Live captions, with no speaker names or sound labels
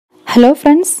Hello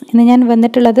friends, ഇന്ന് ഞാൻ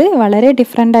വന്നിട്ടുള്ളത് വളരെ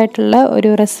ഡിഫറെൻ്റ് ആയിട്ടുള്ള ഒരു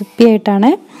റെസിപ്പി ആയിട്ടാണ്.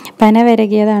 പന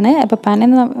വിരകിയതാണ്. അപ്പോൾ പന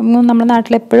നമ്മുടെ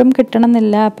നാട്ടിൽ എപ്പോഴും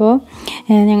കിട്ടണമെന്നില്ല. അപ്പോൾ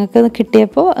ഞങ്ങൾക്ക്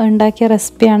കിട്ടിയപ്പോൾ ഉണ്ടാക്കിയ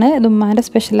റെസിപ്പിയാണ്. ഇത് ഉമ്മാൻ്റെ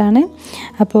സ്പെഷ്യലാണ്.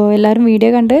 അപ്പോൾ എല്ലാവരും വീഡിയോ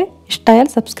കണ്ട് ഇഷ്ടമായാൽ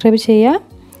സബ്സ്ക്രൈബ് ചെയ്യുക.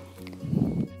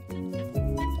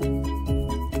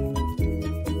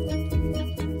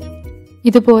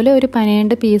 ഇതുപോലെ ഒരു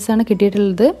പനയുടെ പീസാണ്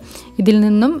കിട്ടിയിട്ടുള്ളത്. ഇതിൽ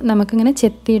നിന്നും നമുക്കിങ്ങനെ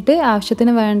ചെത്തിയിട്ട്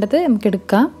ആവശ്യത്തിന് വേണ്ടത് നമുക്ക്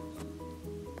എടുക്കാം.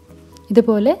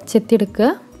 ഇതുപോലെ ചെത്തിയെടുക്കുക.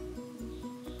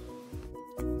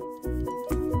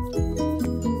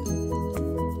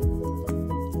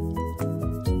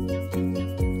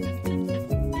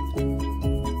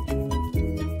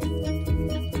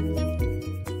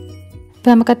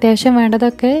 ഇപ്പോൾ നമുക്ക് അത്യാവശ്യം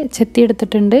വേണ്ടതൊക്കെ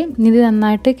ചെത്തിയെടുത്തിട്ടുണ്ട്. ഇത്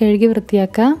നന്നായിട്ട് കഴുകി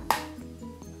വൃത്തിയാക്കാം.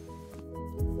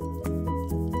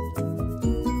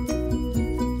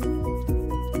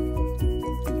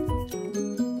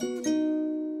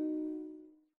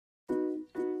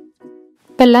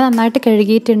 ഇപ്പം എല്ലാം നന്നായിട്ട്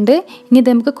കഴുകിയിട്ടുണ്ട്. ഇനി ഇത്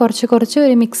നമുക്ക് കുറച്ച്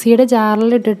ഒരു മിക്സിയുടെ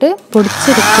ജാറിലിട്ടിട്ട്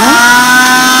പൊടിച്ചെടുക്കാം.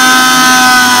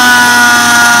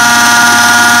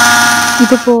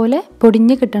 ഇതുപോലെ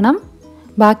പൊടിഞ്ഞ് കിട്ടണം.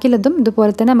 ബാക്കിയുള്ളതും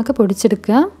ഇതുപോലെ തന്നെ നമുക്ക്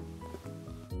പൊടിച്ചെടുക്കുക.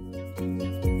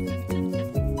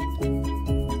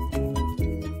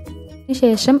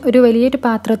 ശേഷം ഒരു വലിയൊരു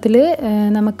പാത്രത്തിൽ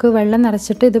നമുക്ക് വെള്ളം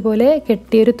നിറച്ചിട്ട് ഇതുപോലെ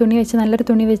കെട്ടിയൊരു തുണി വെച്ച് നല്ലൊരു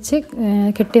തുണി വെച്ച്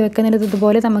കെട്ടി വെക്കുന്നതിന്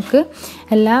ഇതുപോലെ നമുക്ക്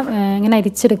എല്ലാം ഇങ്ങനെ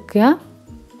അരിച്ചെടുക്കുക.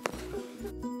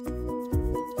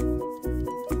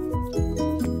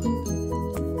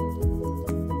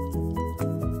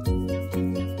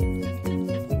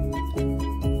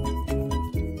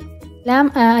 എല്ലാം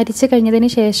അരിച്ച് കഴിഞ്ഞതിന്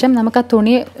ശേഷം നമുക്ക് ആ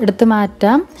തുണി എടുത്ത്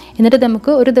മാറ്റാം. എന്നിട്ട്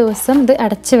നമുക്ക് ഒരു ദിവസം ഇത്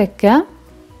അടച്ച് വെക്കാം.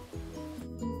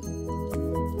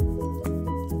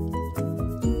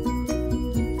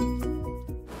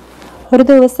 ഒരു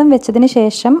ദിവസം വെച്ചതിന്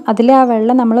ശേഷം അതിലെ ആ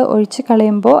വെള്ളം നമ്മൾ ഒഴിച്ച്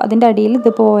കളയുമ്പോൾ അതിൻ്റെ അടിയിൽ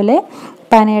ഇതുപോലെ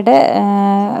പനയുടെ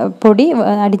പൊടി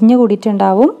അടിഞ്ഞു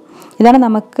കൂടിയിട്ടുണ്ടാവും. ഇതാണ്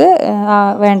നമുക്ക്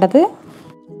വേണ്ടത്.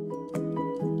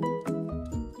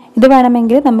 ഇത്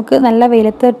വേണമെങ്കിൽ നമുക്ക് നല്ല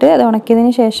വെയിലത്തിട്ട് അത്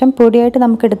ഉണക്കിയതിന് ശേഷം പൊടിയായിട്ട്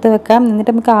നമുക്ക് എടുത്ത് വെക്കാം.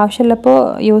 എന്നിട്ട് നമുക്ക് ആവശ്യമുള്ളപ്പോൾ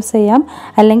യൂസ് ചെയ്യാം.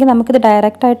 അല്ലെങ്കിൽ നമുക്കിത്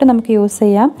ഡയറക്റ്റായിട്ട് നമുക്ക് യൂസ്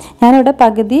ചെയ്യാം. ഞാനിവിടെ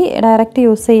പകുതി ഡയറക്റ്റ്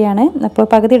യൂസ് ചെയ്യാണ്. അപ്പോൾ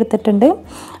പകുതി എടുത്തിട്ടുണ്ട്.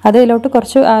 അത് ഇതിലോട്ട്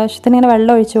കുറച്ച് ആവശ്യത്തിന് ഇങ്ങനെ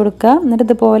വെള്ളം ഒഴിച്ച് കൊടുക്കുക. എന്നിട്ട്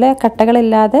ഇതുപോലെ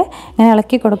കട്ടകളില്ലാതെ ഇങ്ങനെ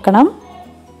ഇളക്കി കൊടുക്കണം.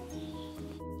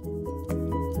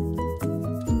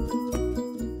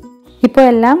 ഇപ്പോൾ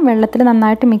എല്ലാം വെള്ളത്തിൽ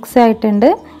നന്നായിട്ട് മിക്സ് ആയിട്ടുണ്ട്.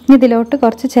 ഇനി ഇതിലോട്ട്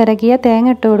കുറച്ച് ചിരകിയ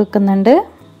തേങ്ങ ഇട്ട് കൊടുക്കുന്നുണ്ട്.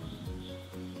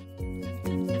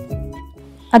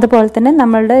 അതുപോലെ തന്നെ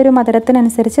നമ്മളുടെ ഒരു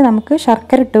മധുരത്തിനനുസരിച്ച് നമുക്ക്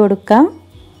ശർക്കര ഇട്ട് കൊടുക്കാം.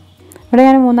 ഇവിടെ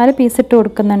ഞാൻ 3-4 പീസ് ഇട്ട്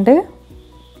കൊടുക്കുന്നുണ്ട്.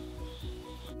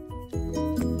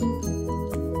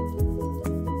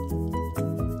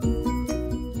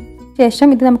 ശേഷം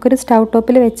ഇത് നമുക്കൊരു സ്റ്റൗ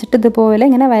ടോപ്പിൽ വെച്ചിട്ട് ഇതുപോലെ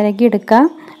ഇങ്ങനെ വരകിയെടുക്കാം.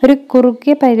 ഒരു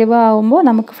കുറുകിയ പരുവമാകുമ്പോൾ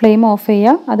നമുക്ക് ഫ്ലെയിം ഓഫ്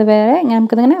ചെയ്യാം. അതുവരെ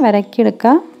നമുക്കിതിങ്ങനെ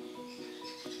വരക്കിയെടുക്കാം.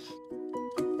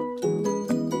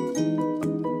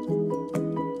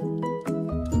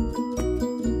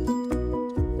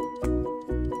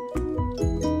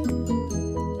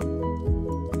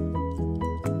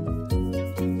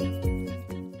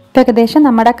 ഇപ്പോൾ ഏകദേശം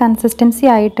നമ്മുടെ കൺസിസ്റ്റൻസി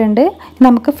ആയിട്ടുണ്ട്.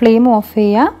 നമുക്ക് ഫ്ലെയിം ഓഫ്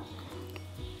ചെയ്യാം.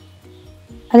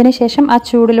 അതിനുശേഷം ആ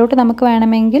ചൂടിലോട്ട് നമുക്ക്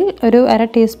വേണമെങ്കിൽ ഒരു 1/2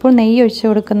 ടീസ്പൂൺ നെയ്യ് ഒഴിച്ച്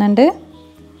കൊടുക്കുന്നുണ്ട്.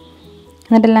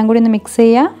 എന്നിട്ടെല്ലാം കൂടി ഒന്ന് മിക്സ്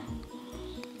ചെയ്യാം.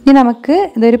 ഇനി നമുക്ക്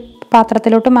ഇതൊരു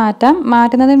പാത്രത്തിലോട്ട് മാറ്റാം.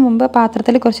 മാറ്റുന്നതിന് മുമ്പ്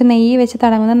പാത്രത്തിൽ കുറച്ച് നെയ്യ് വെച്ച്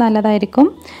തടവുന്നത് നല്ലതായിരിക്കും.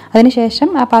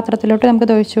 അതിനുശേഷം ആ പാത്രത്തിലോട്ട്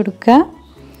നമുക്കിത് ഒഴിച്ചു കൊടുക്കുക.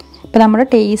 ഇപ്പോൾ നമ്മുടെ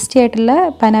ടേസ്റ്റി ആയിട്ടുള്ള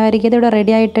പന വിരകിയത് ഇവിടെ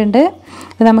റെഡി ആയിട്ടുണ്ട്.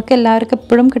 ഇത് നമുക്ക് എല്ലാവർക്കും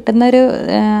എപ്പോഴും കിട്ടുന്ന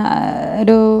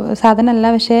ഒരു സാധനമല്ല,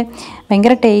 പക്ഷേ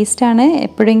ഭയങ്കര ടേസ്റ്റാണ്.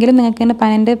 എപ്പോഴെങ്കിലും നിങ്ങൾക്ക് ഇങ്ങനെ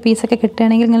പനൻ്റെ പീസൊക്കെ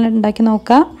കിട്ടുകയാണെങ്കിൽ നിങ്ങൾ ഉണ്ടാക്കി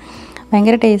നോക്കുക.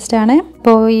 ഭയങ്കര ടേസ്റ്റാണ്.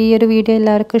 അപ്പോൾ ഈ ഒരു വീഡിയോ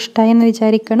എല്ലാവർക്കും ഇഷ്ടമായി എന്ന്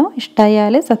വിചാരിക്കണം.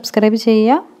 ഇഷ്ടമായാൽ സബ്സ്ക്രൈബ്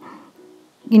ചെയ്യുക.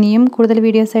 ഇനിയും കൂടുതൽ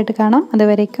വീഡിയോസായിട്ട് കാണാം.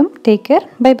 അതുവരേക്കും ടേക്ക് കെയർ.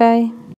 Bye bye.